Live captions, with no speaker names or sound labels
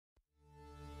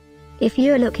If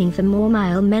you're looking for more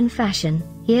mile men fashion,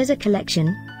 here's a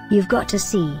collection you've got to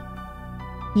see.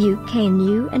 UK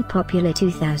New and Popular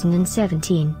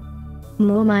 2017.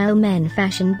 More Mile Men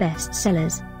Fashion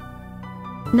Bestsellers.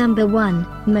 Number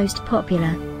 1, Most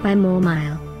Popular, by More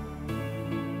Mile.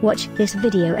 Watch this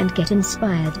video and get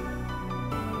inspired.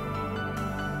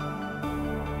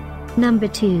 Number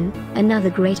 2, another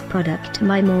great product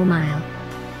by More Mile.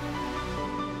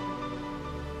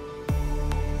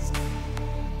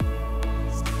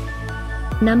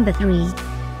 Number 3.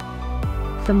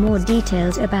 For more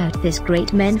details about this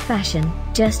great men fashion,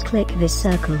 just click this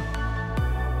circle.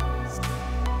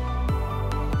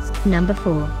 Number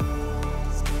 4.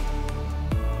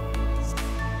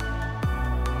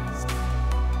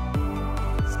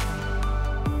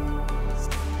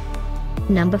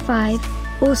 Number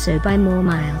 5, also by More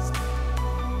Mile.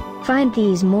 Find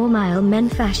these More Mile men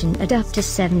fashion at up to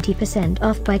 70%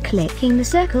 off by clicking the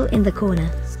circle in the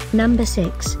corner. Number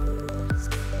 6.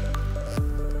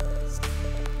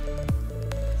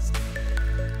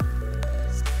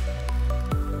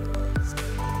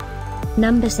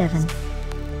 Number 7.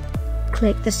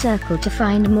 Click the circle to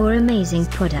find more amazing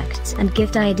products and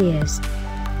gift ideas.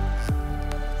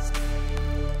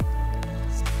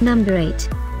 Number 8.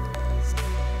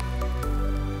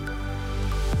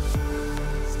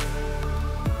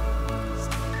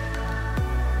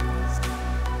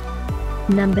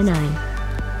 Number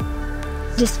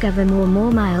 9. Discover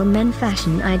more Mile men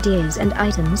fashion ideas and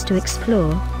items to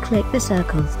explore, click the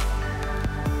circle.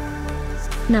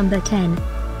 Number 10.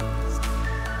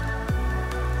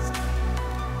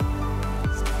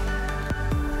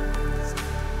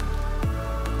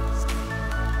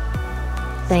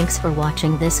 Thanks for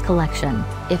watching this collection.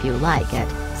 If you like it,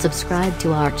 subscribe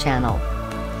to our channel.